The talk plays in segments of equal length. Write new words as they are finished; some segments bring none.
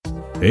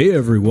Hey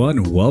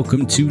everyone,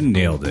 welcome to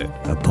Nailed It,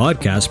 a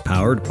podcast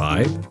powered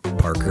by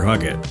Parker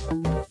Huggett.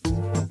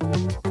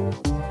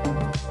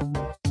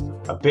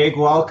 A big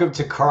welcome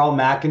to Karl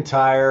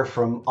McIntyre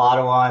from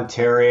Ottawa,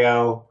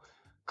 Ontario.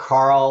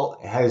 Karl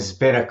has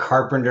been a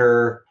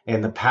carpenter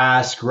in the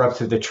past, grew up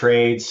through the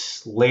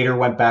trades, later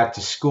went back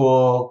to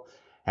school,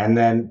 and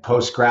then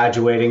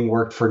post-graduating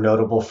worked for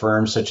notable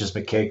firms such as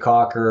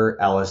McIntyre,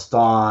 Ellis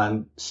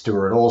Don,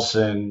 Stuart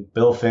Olson,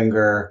 Bill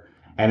Finger,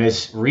 and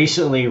has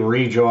recently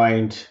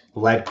rejoined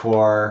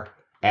Ledcor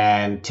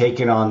and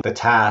taken on the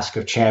task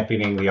of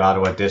championing the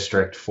Ottawa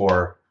district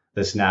for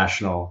this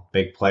national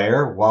big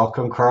player.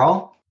 Welcome,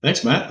 Karl.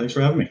 Thanks, Matt. Thanks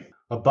for having me.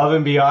 Above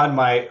and beyond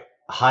my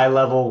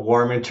high-level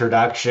warm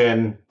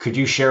introduction, could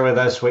you share with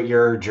us what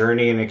your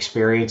journey and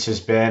experience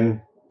has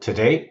been to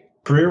date?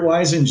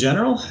 Career-wise in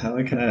general, how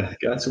I kind of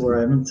got to where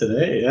I am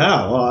today.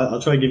 Yeah, well,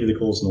 I'll try to give you the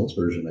Coles Notes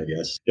version, I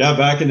guess. Yeah,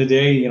 back in the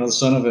day, the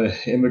son of an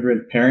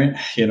immigrant parent,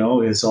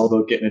 it's all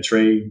about getting a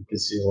trade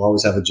because you'll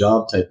always have a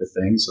job type of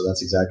thing. So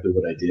that's exactly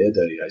what I did.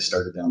 I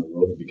started down the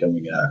road of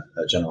becoming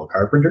a general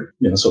carpenter.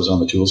 So I was on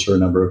the tools for a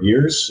number of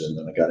years, and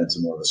then I got into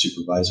more of a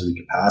supervisory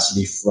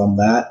capacity from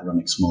that,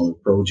 running smaller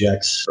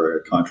projects for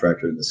a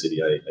contractor in the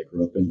city I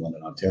grew up in,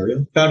 London,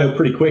 Ontario. Found out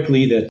pretty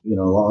quickly that,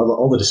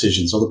 all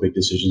the big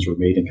decisions were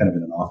made in kind of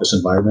in an office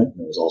environment.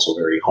 And it was also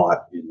very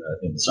hot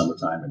in the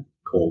summertime and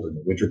cold in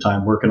the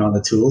wintertime working on the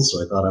tools.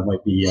 So I thought I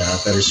might be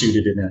better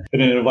suited in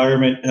an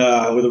environment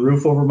with a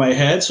roof over my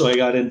head. So I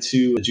got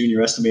into a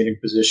junior estimating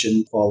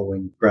position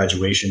following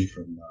graduation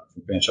from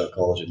Fanshawe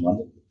College in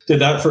London. Did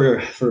that for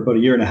about a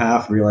year and a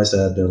half, realized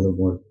I had a little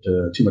more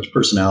too much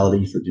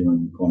personality for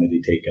doing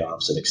quantity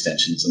takeoffs and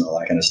extensions and all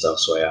that kind of stuff.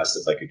 So I asked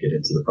if I could get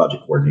into the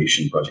project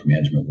coordination, project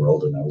management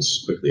world, and I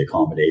was quickly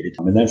accommodated.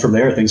 And then from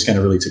there, things kind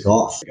of really took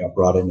off. I got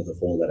brought into the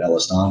fold at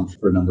Ellis Don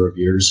for a number of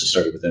years. I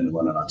started with them in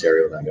London,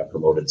 Ontario, then I got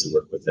promoted to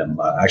work with them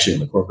actually on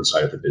the corporate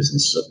side of the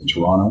business up in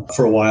Toronto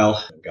for a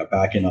while. Got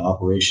back into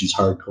operations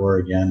hardcore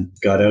again.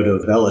 Got out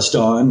of Ellis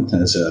Don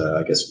as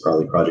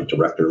probably project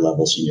director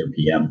level, senior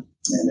PM.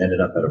 And ended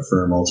up at a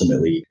firm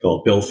ultimately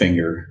called Bill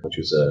Finger, which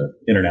was an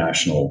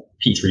international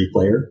P3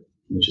 player,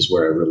 which is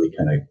where I really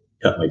kind of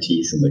cut my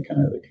teeth in the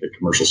kind of the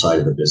commercial side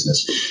of the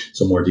business.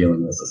 So more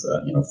dealing with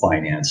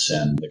finance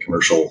and the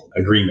commercial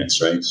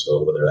agreements, right?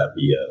 So whether that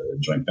be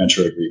joint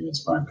venture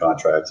agreements, prime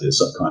contract,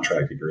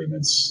 subcontract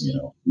agreements,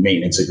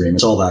 maintenance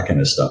agreements, all that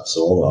kind of stuff. So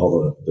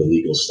all the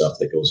legal stuff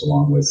that goes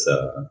along with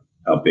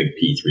how big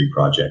P3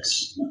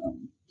 projects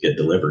get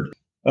delivered.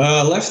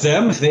 Left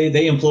them.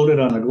 They imploded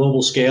on a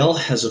global scale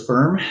as a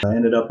firm. I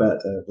ended up at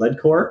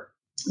Ledcor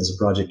as a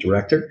project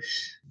director.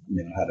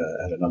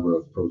 Had a number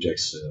of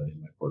projects in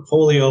my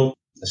portfolio.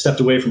 I stepped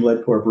away from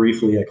Ledcor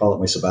briefly. I call it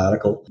my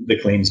sabbatical, the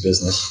claims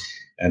business.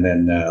 And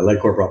then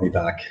Ledcor brought me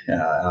back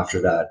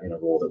after that in a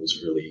role that was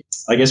really,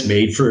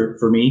 made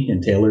for me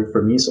and tailored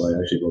for me. So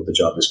I actually wrote the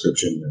job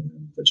description and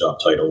the job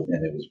title,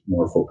 and it was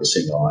more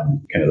focusing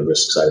on kind of the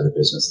risk side of the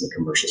business and the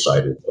commercial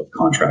side of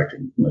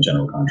contracting,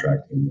 general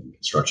contracting and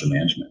construction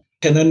management.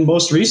 And then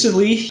most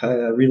recently, I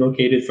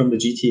relocated from the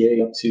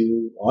GTA up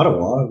to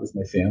Ottawa with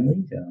my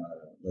family.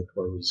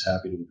 Ledcor was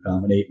happy to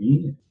accommodate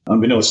me.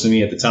 Unbeknownst to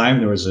me at the time,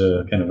 there was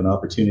a kind of an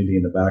opportunity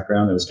in the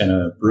background that was kind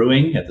of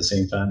brewing. At the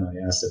same time,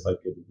 I asked if I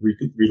could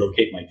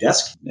relocate my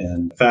desk.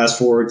 And fast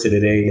forward to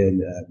today,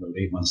 and about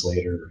 8 months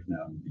later,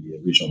 now I'm the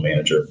regional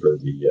manager for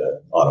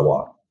the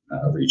Ottawa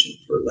region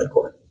for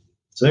Ledcor.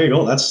 So there you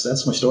go.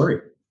 That's my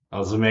story. That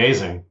was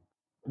amazing.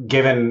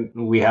 Given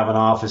we have an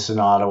office in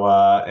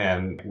Ottawa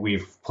and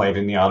we've played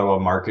in the Ottawa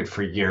market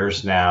for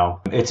years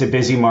now, it's a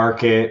busy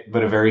market,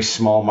 but a very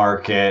small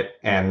market.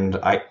 And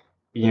I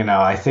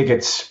think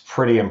it's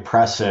pretty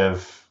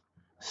impressive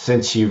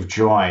since you've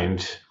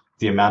joined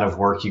the amount of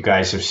work you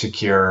guys have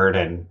secured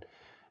and,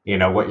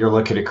 what you're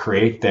looking to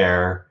create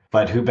there.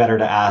 But who better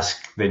to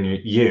ask than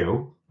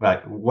you?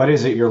 But what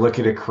is it you're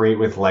looking to create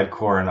with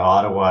Ledcor in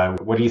Ottawa?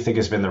 What do you think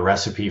has been the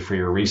recipe for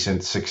your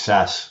recent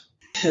success?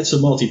 It's a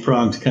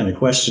multi-pronged kind of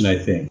question, I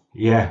think.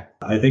 Yeah.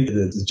 I think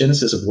the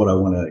genesis of what I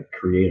want to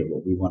create or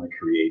what we want to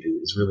create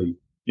is really,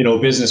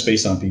 business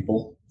based on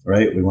people,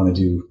 right? We want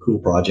to do cool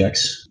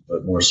projects,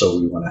 but more so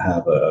we want to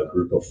have a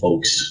group of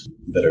folks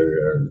that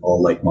are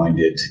all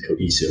like-minded,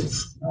 cohesive,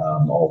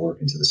 all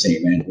working to the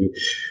same end.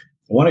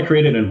 I want to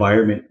create an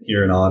environment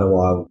here in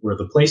Ottawa where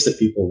the place that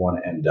people want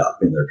to end up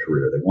in their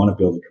career. They want to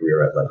build a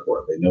career at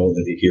Ledcor. They know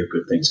that they hear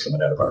good things coming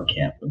out of our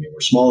camp. We're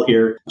small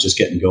here, just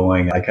getting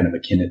going. I kind of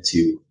akin it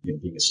to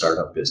being a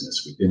startup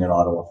business. We've been in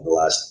Ottawa for the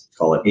last,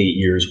 call it 8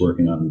 years,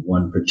 working on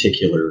one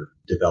particular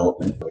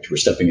development, which we're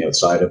stepping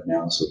outside of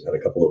now. So we've had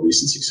a couple of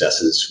recent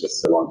successes with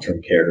the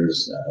long-term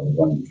cares,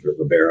 one for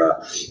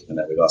Rivera, and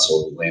then we've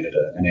also landed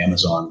an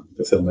Amazon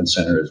fulfillment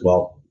center as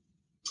well.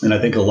 And I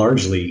think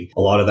largely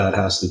a lot of that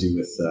has to do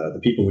with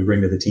the people we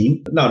bring to the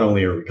team. Not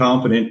only are we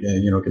competent,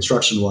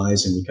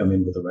 construction-wise, and we come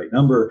in with the right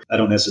number, I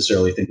don't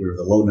necessarily think we were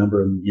the low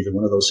number in either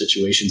one of those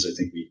situations. I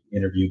think we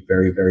interviewed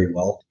very, very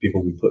well.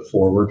 People we put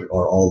forward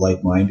are all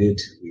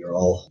like-minded. We are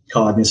all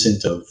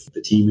cognizant of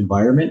the team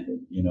environment.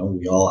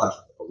 We all have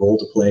role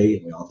to play,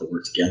 and we all have to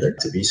work together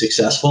to be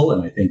successful.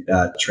 And I think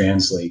that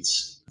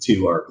translates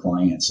to our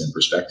clients and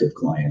prospective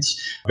clients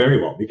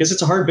very well, because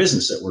it's a hard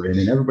business that we're in,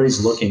 and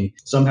everybody's looking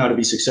somehow to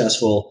be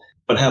successful,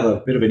 but have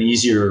a bit of an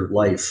easier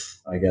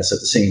life, I guess, at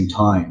the same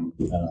time,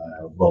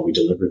 while we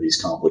deliver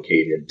these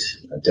complicated,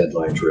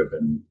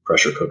 deadline-driven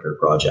pressure cooker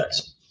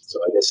projects. So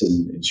I guess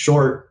in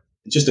short,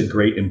 just a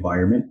great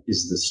environment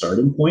is the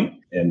starting point.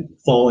 And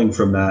falling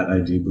from that, I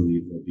do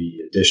believe will be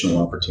additional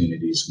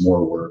opportunities,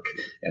 more work,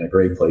 and a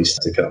great place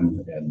to come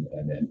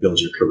and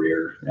build your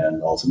career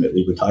and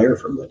ultimately retire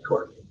from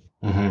Ledcor.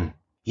 Mm-hmm.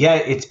 Yeah,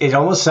 it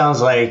almost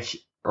sounds like,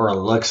 or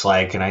looks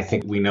like, and I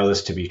think we know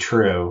this to be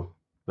true,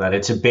 that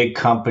it's a big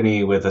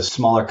company with a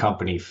smaller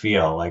company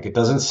feel. Like, it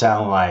doesn't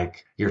sound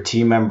like your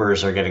team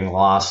members are getting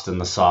lost in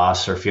the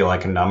sauce or feel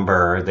like a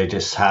number. They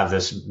just have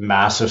this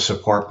massive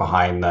support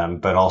behind them,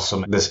 but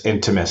also this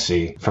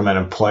intimacy from an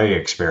employee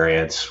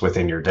experience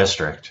within your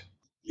district.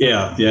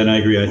 Yeah, and I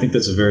agree. I think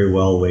that's a very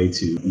well way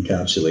to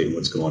encapsulate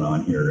what's going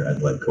on here at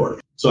Ledcor.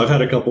 So I've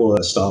had a couple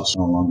of stops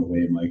along the way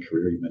in my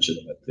career. You mentioned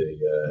them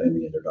in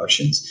the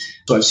introductions.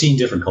 So I've seen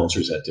different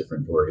cultures at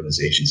different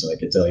organizations, and I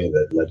can tell you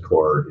that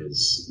Ledcor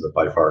is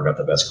by far got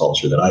the best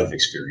culture that I've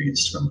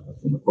experienced from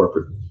a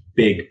corporate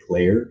big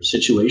player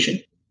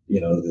situation.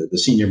 You know, the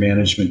senior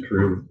management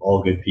crew,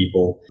 all good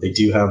people. They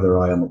do have their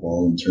eye on the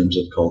ball in terms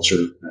of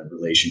culture and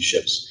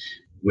relationships.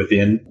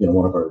 Within,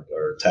 one of our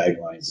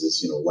taglines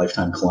is,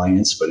 lifetime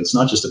clients, but it's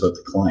not just about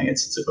the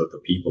clients, it's about the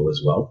people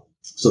as well.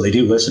 So they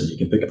do listen. You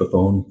can pick up the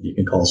phone, you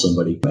can call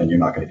somebody, and you're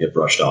not going to get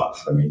brushed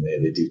off. I mean,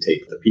 they do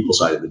take the people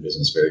side of the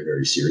business very,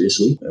 very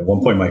seriously. At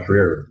one point in my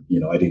career,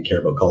 I didn't care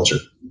about culture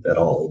at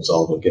all. It was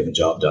all about getting the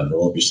job done,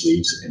 roll up your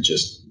sleeves and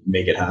just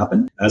make it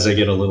happen. As I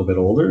get a little bit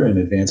older and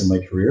advance in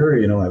my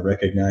career, I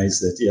recognize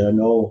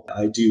that,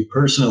 I do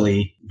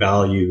personally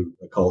value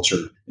the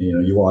culture.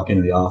 You walk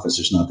into the office,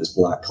 there's not this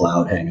black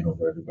cloud hanging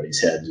over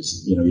everybody's head.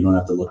 Just, you don't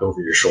have to look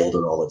over your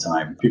shoulder all the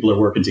time. People are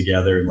working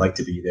together and like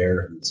to be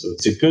there. And so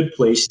it's a good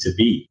place to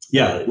be.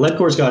 Yeah,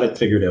 Ledcor's got it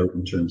figured out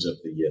in terms of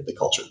the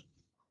culture.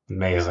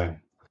 Amazing.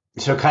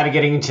 So kind of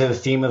getting into the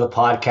theme of the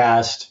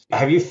podcast,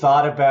 have you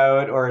thought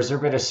about, or has there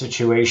been a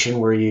situation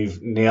where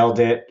you've nailed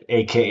it,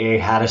 aka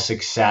had a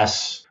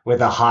success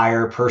with a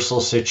higher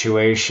personal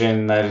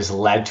situation that has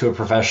led to a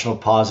professional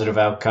positive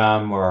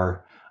outcome,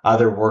 or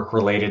other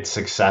work-related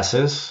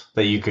successes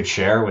that you could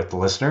share with the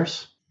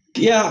listeners?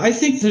 Yeah, I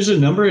think there's a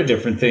number of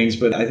different things,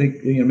 but I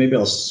think, maybe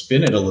I'll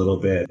spin it a little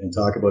bit and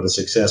talk about a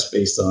success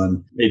based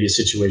on maybe a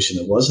situation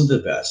that wasn't the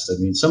best. I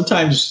mean,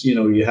 sometimes,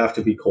 you have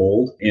to be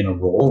cold in a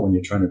role when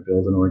you're trying to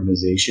build an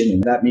organization.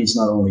 And that means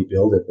not only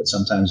build it, but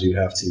sometimes you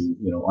have to,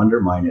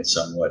 undermine it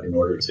somewhat in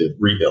order to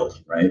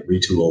rebuild, right?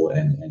 Retool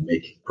and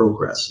make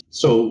progress.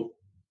 So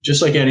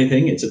just like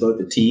anything, it's about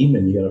the team,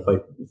 and you got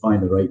to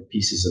find the right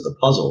pieces of the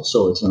puzzle.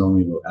 So it's not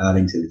only about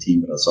adding to the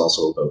team, but it's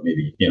also about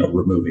maybe,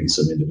 removing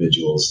some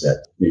individuals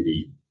that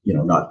maybe,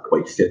 not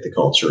quite fit the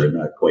culture and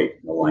not quite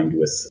aligned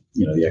with,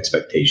 the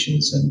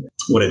expectations and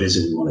what it is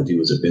that we want to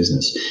do as a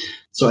business.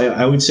 So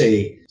I would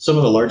say some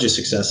of the largest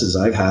successes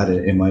I've had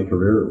in my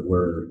career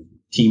were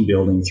team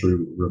building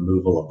through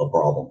removal of the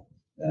problem.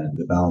 And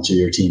the balance of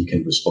your team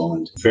can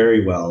respond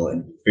very well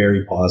and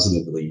very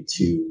positively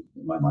to,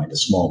 in my mind, a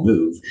small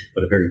move,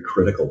 but a very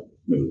critical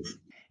move.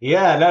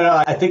 Yeah,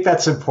 no, I think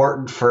that's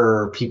important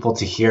for people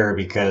to hear,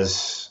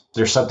 because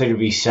there's something to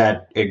be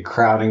said in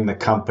crowning the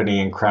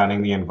company and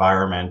crowning the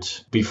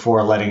environment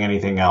before letting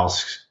anything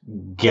else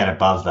get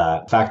above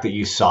that. The fact that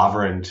you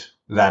sovereigned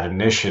that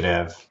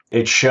initiative,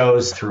 it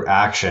shows through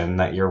action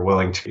that you're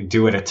willing to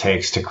do what it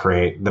takes to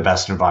create the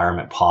best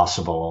environment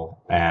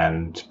possible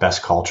and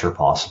best culture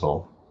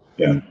possible.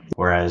 Yeah.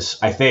 Whereas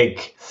I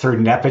think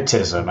through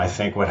nepotism, I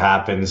think what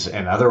happens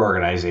in other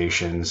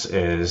organizations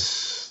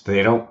is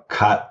they don't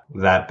cut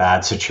that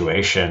bad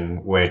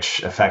situation,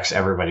 which affects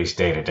everybody's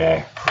day to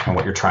day and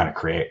what you're trying to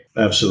create.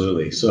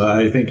 Absolutely. So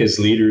I think as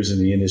leaders in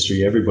the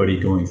industry, everybody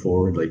going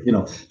forward,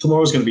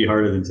 tomorrow's going to be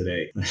harder than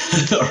today.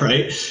 All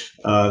right.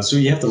 So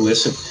you have to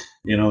listen.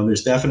 And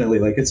there's definitely,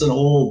 it's an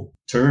old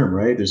term,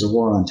 right? There's a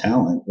war on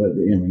talent, but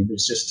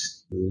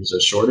there's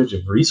a shortage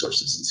of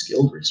resources and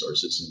skilled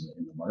resources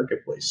in the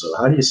marketplace. So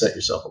how do you set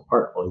yourself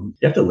apart? Well,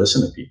 you have to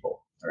listen to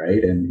people,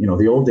 right? And,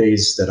 the old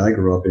days that I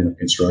grew up in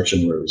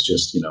construction, where it was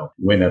just,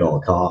 win at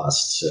all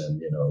costs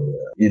and,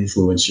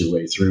 influence your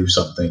way through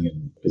something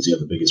and because you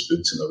have the biggest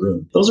boots in the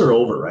room. Those are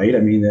over, right? I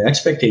mean, the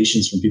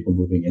expectations from people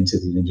moving into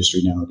the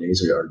industry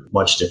nowadays are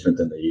much different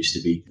than they used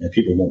to be. And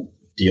people won't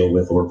deal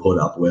with or put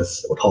up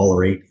with or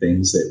tolerate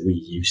things that we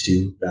used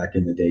to back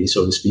in the day,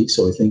 so to speak.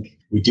 So I think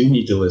we do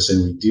need to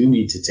listen. We do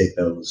need to take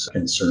those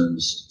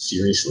concerns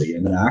seriously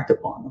and then act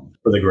upon them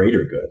for the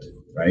greater good,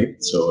 right?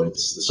 So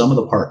it's the sum of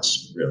the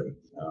parts, really,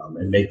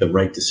 and make the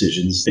right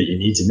decisions that you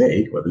need to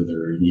make, whether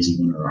they're an easy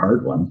one or a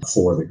hard one,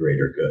 for the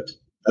greater good.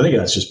 I think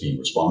that's just being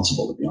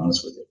responsible, to be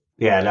honest with you.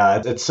 Yeah,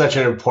 no, it's such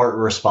an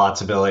important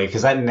responsibility,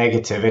 because that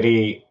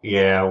negativity,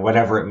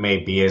 whatever it may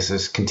be, is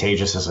as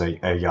contagious as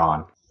a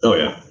yawn. Oh,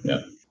 yeah.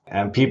 Yeah.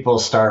 And people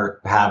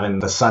start having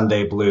the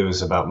Sunday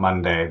blues about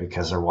Monday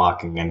because they're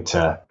walking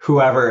into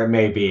whoever it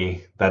may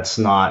be that's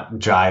not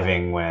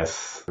jiving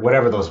with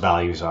whatever those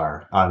values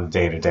are on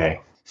day to day.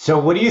 So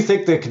what do you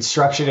think the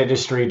construction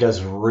industry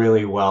does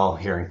really well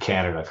here in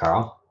Canada,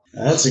 Karl?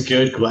 That's a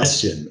good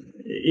question.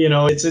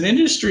 It's an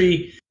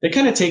industry that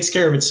kind of takes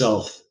care of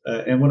itself.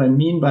 And what I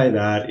mean by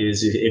that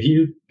is if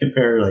you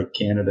compare like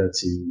Canada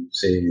to,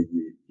 say,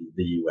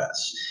 the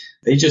US,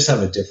 they just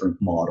have a different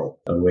model,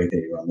 the way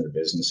they run their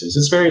businesses.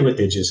 It's very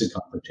litigious and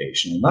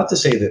confrontational. Not to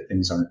say that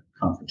things aren't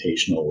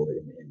confrontational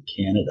in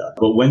Canada,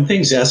 but when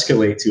things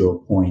escalate to a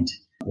point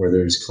where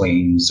there's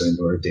claims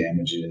or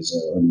damages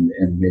and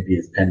maybe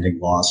pending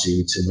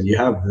lawsuits, and when you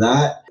have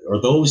that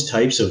or those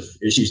types of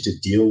issues to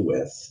deal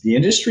with, the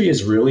industry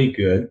is really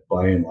good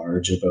by and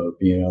large about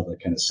being able to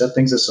kind of set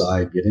things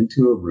aside, get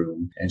into a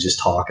room and just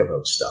talk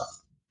about stuff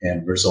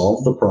and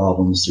resolve the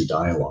problems through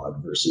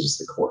dialogue versus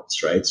the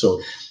courts, right?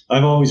 So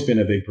I've always been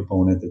a big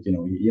proponent that,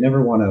 you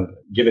never want to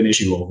give an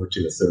issue over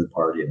to a third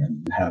party and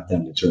then have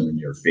them determine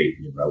your fate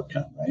and your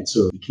outcome, right?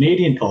 So the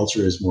Canadian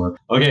culture is more,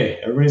 okay,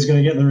 everybody's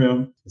going to get in the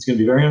room. It's going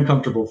to be very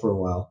uncomfortable for a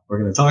while. We're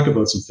going to talk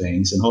about some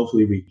things and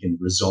hopefully we can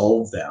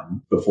resolve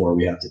them before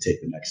we have to take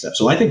the next step.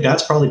 So I think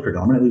that's probably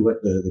predominantly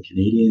what the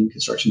Canadian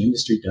construction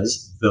industry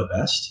does the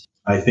best.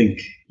 I think,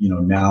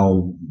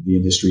 now the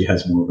industry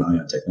has more value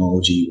on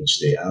technology, which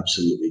they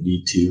absolutely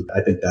need to.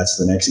 I think that's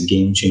the next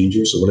game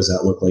changer. So what does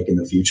that look like in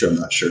the future? I'm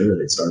not sure.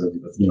 They started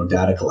with,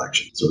 data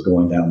collection. So we're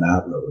going down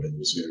that road and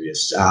there's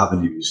various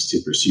avenues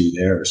to pursue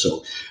there.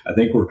 So I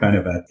think we're kind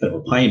of at a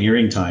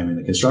pioneering time in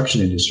the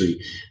construction industry,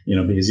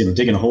 because,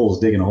 digging a hole is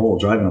digging a hole,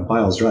 driving a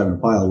pile is driving a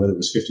pile, whether it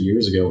was 50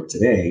 years ago or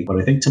today. But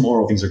I think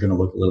tomorrow things are going to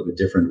look a little bit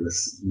different with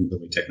the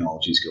way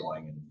technology is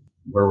going. And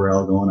where we're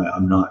all going,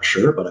 I'm not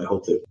sure, but I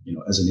hope that,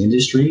 as an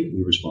industry,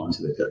 we respond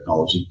to the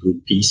technology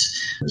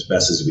piece as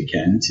best as we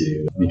can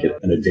to make it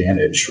an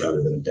advantage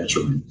rather than a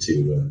detriment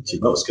to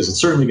most, because it's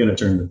certainly going to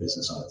turn the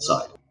business on its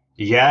side.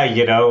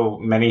 Yeah,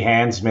 many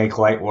hands make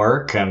light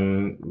work,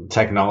 and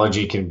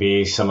technology can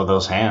be some of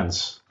those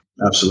hands.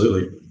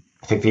 Absolutely.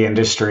 I think the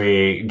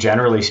industry,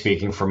 generally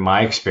speaking, from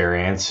my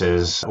experience,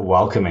 is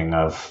welcoming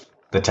of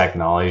the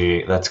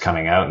technology that's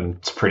coming out, and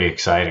it's pretty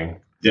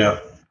exciting. Yeah.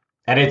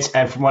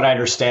 And from what I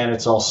understand,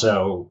 it's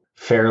also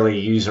fairly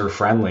user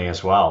friendly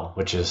as well,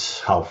 which is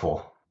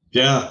helpful.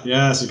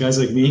 Yeah. So guys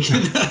like me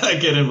can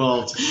get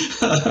involved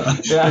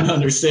and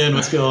understand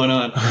what's going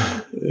on.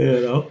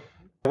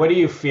 What do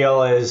you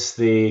feel is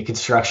the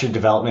construction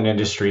development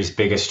industry's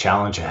biggest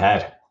challenge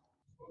ahead?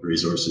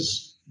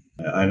 Resources.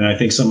 And I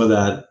think some of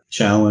that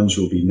challenge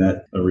will be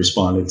met or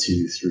responded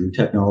to through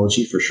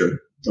technology for sure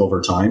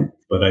over time.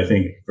 But I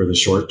think for the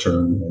short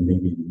term and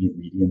maybe the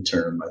medium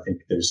term, I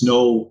think there's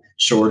no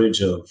shortage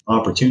of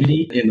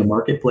opportunity in the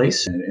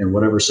marketplace and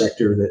whatever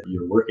sector that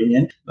you're working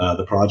in.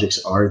 The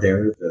projects are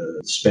there.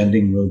 The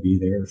spending will be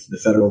there. The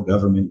federal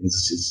government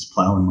is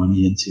plowing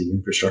money into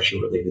infrastructure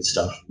related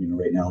stuff.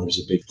 Right now there's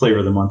a big flavor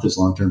of the month is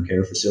long-term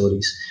care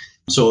facilities.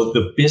 So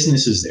the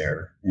business is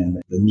there and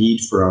the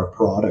need for our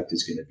product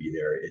is going to be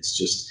there. It's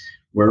just,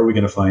 where are we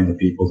going to find the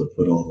people to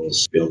put all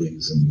those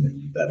buildings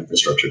and that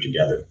infrastructure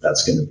together?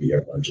 That's going to be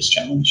our largest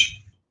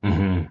challenge.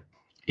 Mm-hmm.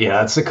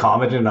 Yeah, that's the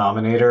common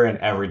denominator in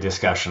every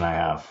discussion I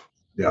have.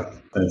 Yeah,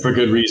 and for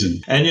good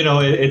reason. And,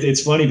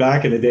 it's funny,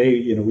 back in the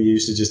day, we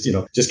used to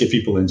just get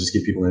people in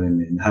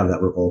and have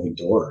that revolving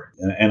door.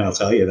 And I'll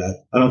tell you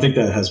that I don't think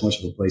that has much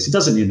of a place. It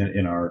doesn't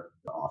in our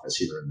office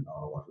here in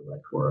Ottawa for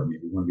Redcore. I mean,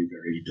 we want to be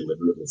very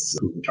deliberate with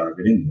who we're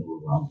targeting and who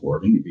we're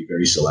onboarding and be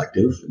very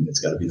selective. And it's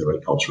got to be the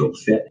right cultural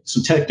fit.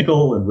 Some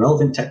technical and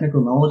relevant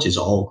technical knowledge is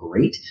all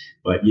great,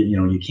 but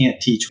you can't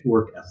teach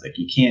work ethic.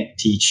 You can't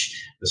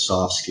teach the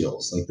soft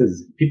skills. Like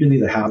people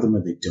either have them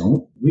or they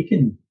don't. We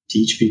can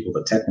teach people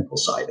the technical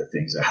side of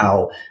things,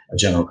 how a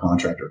general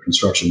contractor,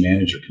 construction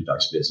manager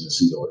conducts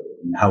business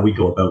and how we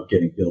go about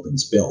getting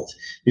buildings built.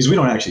 Because we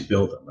don't actually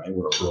build them, right?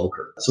 We're a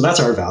broker. So that's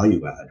our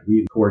value add.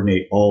 We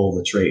coordinate all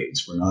the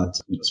trades. We're not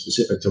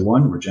specific to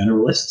one. We're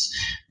generalists.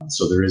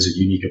 So there is a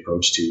unique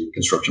approach to a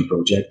construction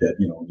project that,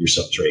 your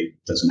sub-trade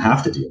doesn't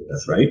have to deal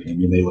with, right? I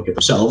mean, they look at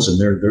themselves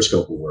and their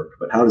scope of work,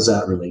 but how does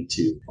that relate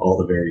to all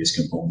the various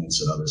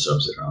components and other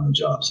subs that are on the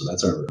job? So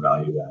that's our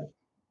value add.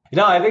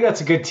 I think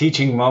that's a good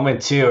teaching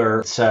moment too, or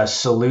it's a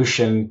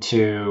solution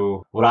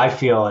to what I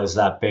feel is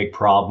that big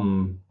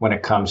problem when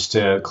it comes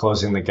to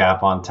closing the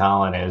gap on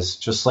talent is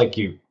just like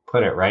you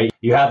put it, right?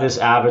 You have this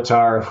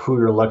avatar of who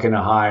you're looking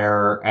to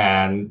hire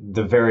and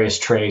the various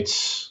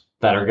traits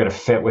that are going to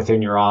fit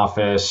within your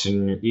office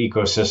and your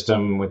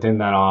ecosystem within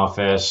that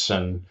office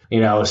and,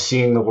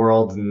 seeing the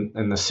world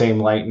in the same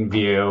light and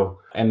view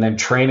and then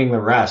training the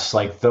rest.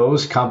 Like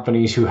those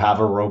companies who have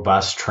a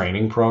robust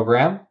training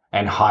program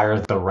and hire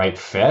the right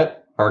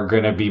fit are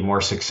going to be more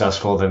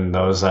successful than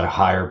those that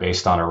hire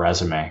based on a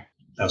resume.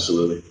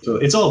 Absolutely. So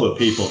it's all about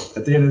people.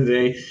 At the end of the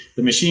day,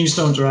 the machines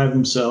don't drive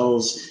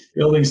themselves.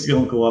 Buildings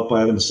don't go up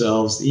by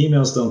themselves. The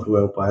emails don't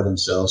go out by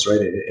themselves,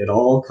 right? It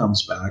all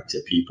comes back to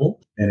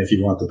people. And if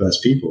you want the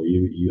best people,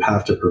 you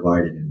have to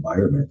provide an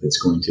environment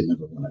that's going to,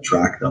 number one,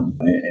 attract them,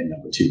 and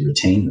number two,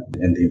 retain them.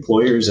 And the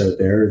employers out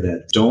there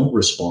that don't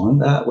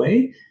respond that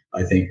way,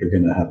 I think are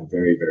going to have a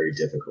very, very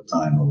difficult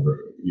time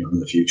over, in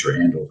the future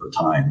and over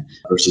time,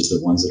 versus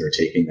the ones that are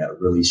taking that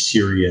really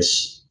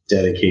serious,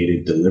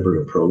 dedicated,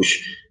 deliberate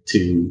approach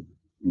to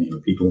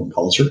people and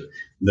culture.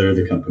 They're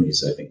the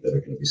companies, I think, that are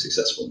going to be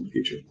successful in the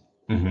future.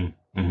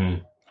 Mm-hmm.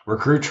 Mm-hmm.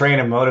 Recruit, train,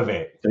 and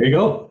motivate. There you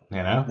go.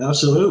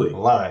 Absolutely.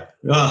 Love it.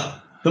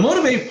 The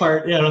motivate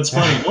part, it's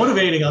funny.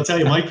 Motivating, I'll tell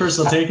you, my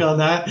personal take on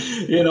that,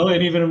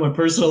 and even in my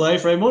personal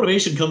life, right?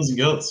 Motivation comes and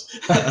goes,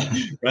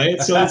 right?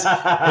 So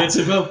it's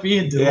about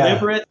being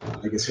deliberate,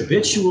 I guess,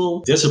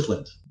 habitual,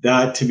 disciplined.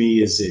 That to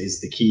me is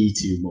the key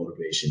to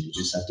motivation. You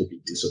just have to be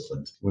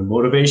disciplined. When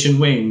motivation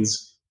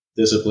wanes,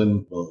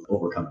 discipline will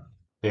overcome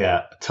it.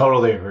 Yeah,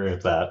 totally agree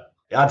with that.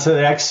 On to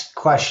the next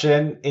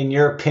question. In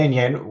your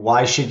opinion,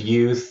 why should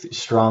youth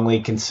strongly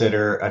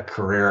consider a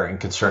career in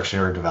construction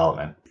or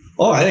development?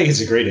 Oh, I think it's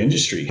a great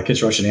industry,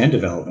 construction and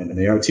development, and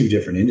they are two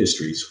different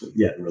industries,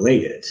 yet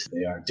related.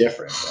 They are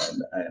different.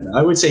 And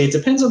I would say it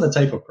depends on the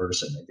type of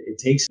person. It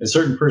takes a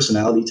certain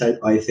personality type,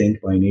 I think,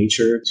 by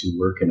nature to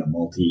work in a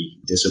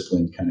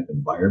multi-disciplined kind of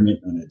environment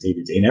on a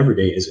day-to-day. And every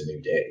day is a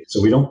new day.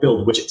 So we don't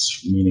build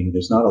widgets, meaning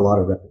there's not a lot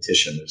of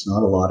repetition. There's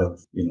not a lot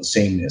of,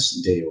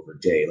 sameness day over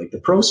day. Like the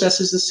process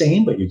is the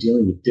same, but you're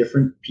dealing with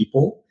different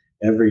people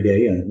every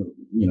day. And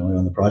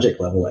on the project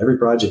level, every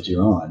project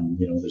you're on,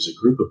 there's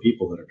a group of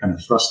people that are kind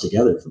of thrust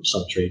together, from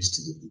sub-trades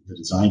to the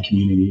design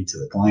community to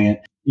the client.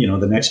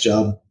 The next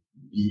job,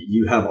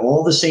 you have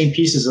all the same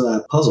pieces of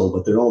that puzzle,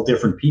 but they're all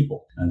different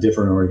people and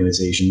different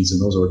organizations,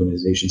 and those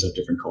organizations have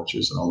different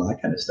cultures and all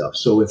that kind of stuff.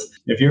 So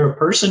if you're a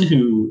person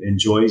who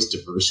enjoys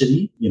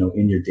diversity,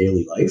 in your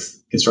daily life,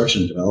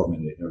 construction and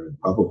development are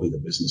probably the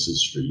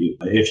businesses for you.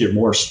 If you're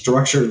more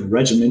structured,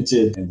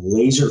 regimented, and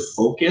laser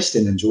focused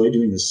and enjoy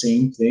doing the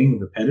same thing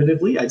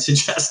repetitively, I'd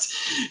suggest,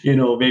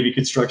 maybe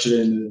construction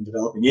and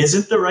development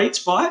isn't the right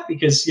spot,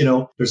 because,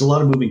 there's a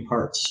lot of moving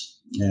parts.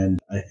 And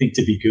I think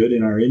to be good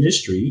in our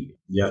industry,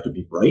 you have to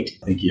be bright.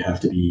 I think you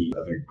have to be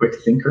a very quick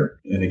thinker.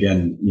 And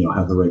again,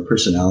 have the right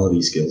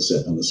personality skill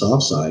set on the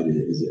soft side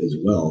as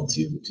well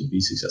to be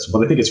successful.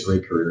 But I think it's a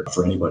great career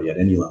for anybody at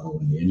any level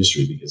in the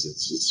industry, because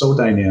it's so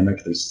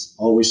dynamic. There's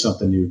always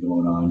something new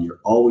going on. You're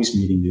always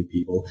meeting new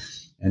people.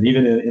 And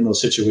even in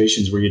those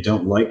situations where you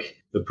don't like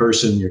the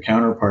person, your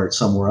counterpart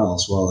somewhere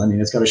else, well,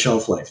 it's got a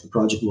shelf life. The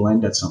project will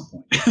end at some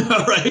point,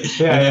 right?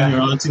 Yeah, and then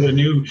you're on to a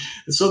new.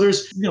 So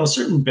there's,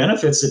 certain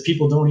benefits that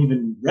people don't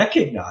even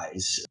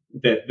recognize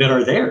that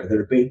are there, that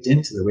are baked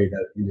into the way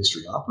that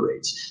industry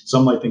operates.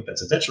 Some might think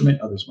that's a detriment.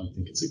 Others might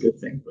think it's a good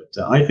thing.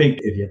 But I think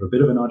if you have a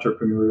bit of an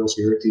entrepreneurial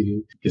spirit to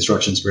you,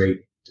 construction's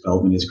great.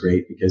 Development is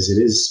great because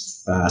it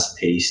is fast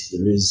paced.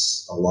 There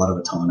is a lot of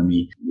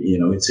autonomy.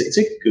 It's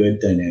a good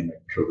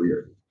dynamic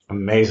career.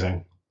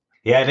 Amazing.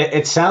 Yeah,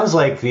 it sounds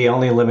like the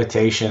only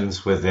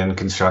limitations within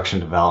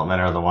construction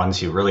development are the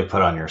ones you really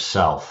put on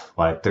yourself.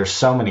 Like there's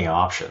so many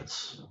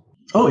options.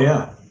 Oh,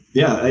 yeah.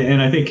 Yeah.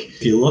 And I think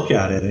if you look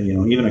at it,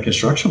 even a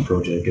construction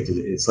project,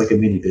 it's like a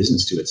mini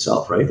business to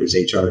itself, right? There's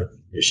HR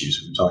issues.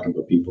 We've been talking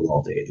about people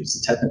all day. There's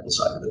the technical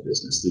side of the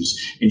business. There's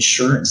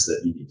insurance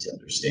that you need to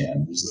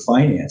understand. There's the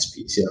finance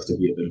piece. You have to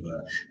be a bit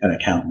of an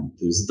accountant.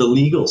 There's the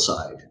legal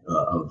side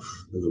of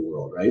the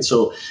world, right?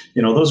 So,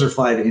 those are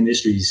 5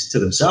 industries to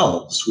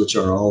themselves, which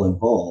are all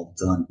involved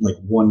on like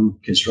one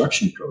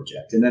construction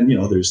project. And then,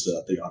 there's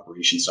the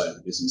operation side of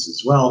the business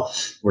as well,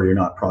 where you're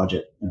not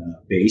project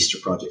based or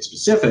project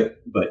specific,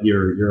 but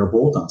you're a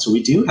bolt-on. So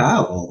we do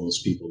have all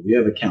those people. We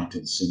have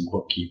accountants and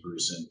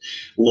bookkeepers and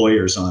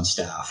lawyers on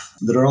staff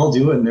that are all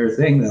doing their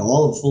thing, they're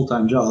all a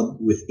full-time job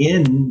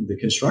within the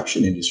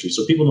construction industry.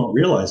 So people don't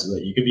realize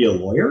that you could be a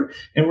lawyer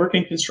and work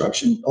in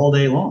construction all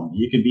day long.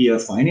 You could be a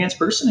finance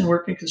person and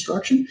work in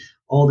construction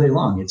all day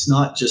long. It's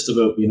not just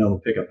about,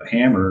 pick up a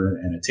hammer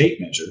and a tape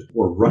measure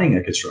or running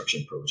a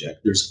construction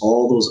project. There's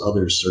all those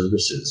other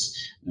services,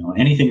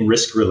 anything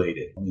risk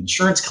related.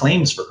 Insurance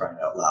claims, for crying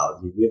out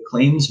loud. We have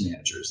claims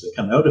managers that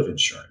come out of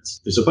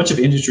insurance. There's a bunch of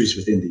industries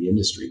within the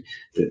industry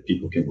that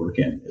people can work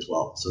in as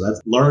well. So that's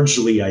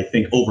largely, I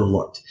think,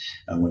 overlooked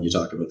when you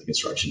talk about the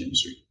construction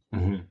industry.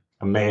 Mm-hmm.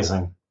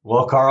 Amazing.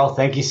 Well, Karl,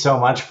 thank you so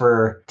much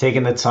for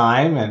taking the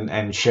time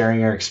and sharing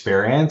your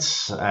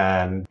experience.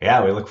 And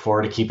yeah, we look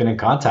forward to keeping in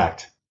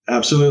contact.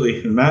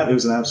 Absolutely. And Matt, it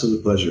was an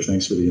absolute pleasure.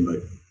 Thanks for the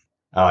invite.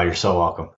 Oh, you're so welcome.